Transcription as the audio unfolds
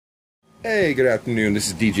Hey, good afternoon. This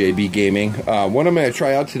is DJB Gaming. What I'm going to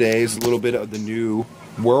try out today is a little bit of the new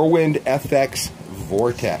Whirlwind FX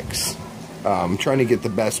Vortx. I'm trying to get the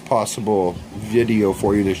best possible video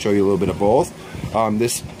for you to show you a little bit of both.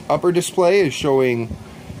 This upper display is showing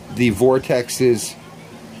the Vortex's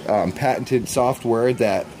patented software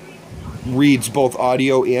that reads both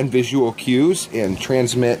audio and visual cues and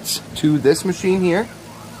transmits to this machine here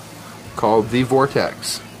called the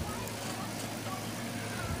Vortx.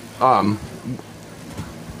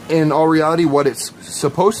 In all reality, what it's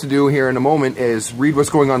supposed to do here in a moment is read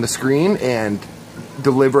what's going on the screen and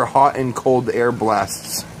deliver hot and cold air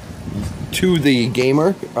blasts to the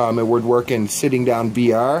gamer. It would work in sitting down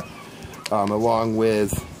VR, along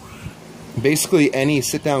with basically any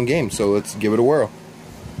sit-down game. So let's give it a whirl.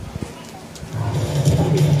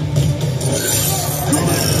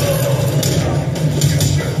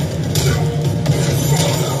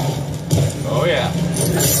 Oh yeah.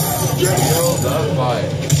 Feel the fire.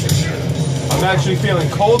 I'm actually feeling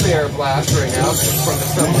cold air blast right now from the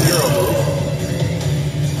Sub-Zero move.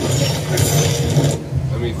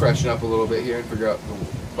 Let me freshen up a little bit here and figure out the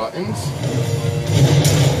buttons.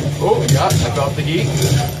 Oh yeah, I felt the heat.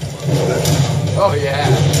 Oh yeah.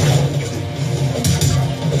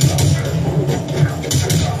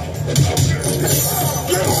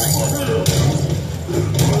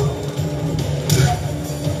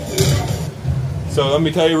 So let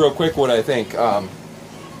me tell you real quick what I think.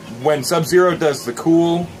 When Sub-Zero does the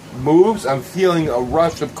cool moves, I'm feeling a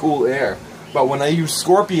rush of cool air. But when I use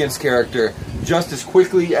Scorpion's character, just as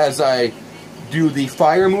quickly as I do the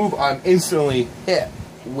fire move, I'm instantly hit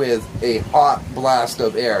with a hot blast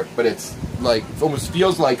of air. But it's like, it almost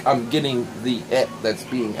feels like I'm getting the hit that's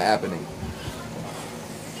happening.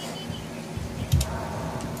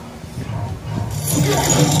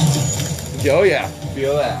 Oh yeah,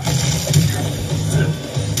 feel that.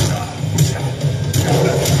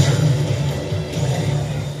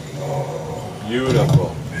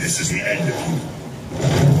 Beautiful. This is the end of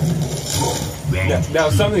you. Now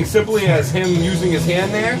something simply as him using his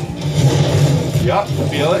hand there. Yup,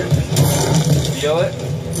 feel it. Feel it.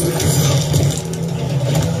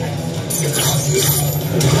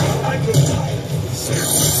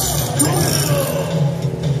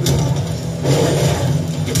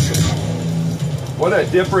 What a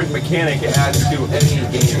different mechanic it adds to any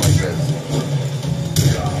game like this.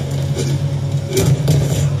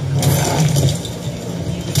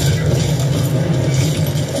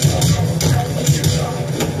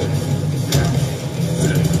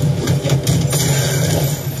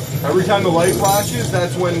 Every time the light flashes,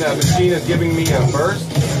 that's when the machine is giving me a burst.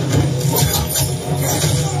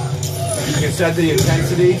 You can set the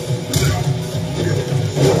intensity.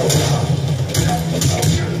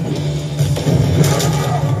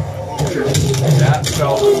 That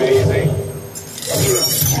felt amazing.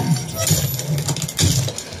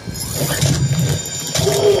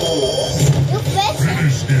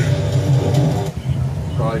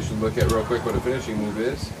 Probably should look at real quick what a finishing move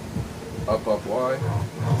is. Up, up, Y.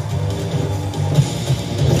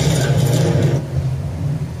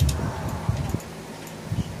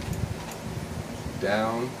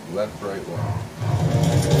 Down, left, right, Y.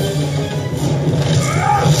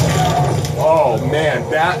 Oh man,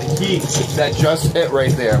 that heat that just hit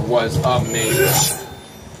right there was amazing.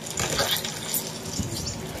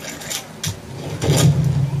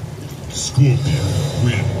 Scorpion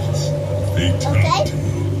wins. Fatality.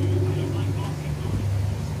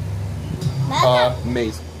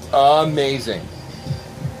 Amazing. Amazing.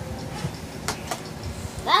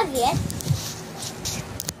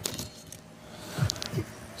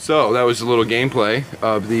 So that was a little gameplay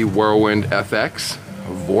of the Whirlwind FX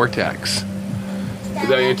Vortx.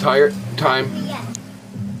 The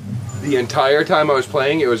entire time I was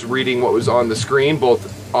playing, it was reading what was on the screen,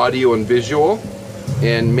 both audio and visual,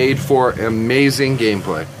 and made for amazing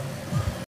gameplay.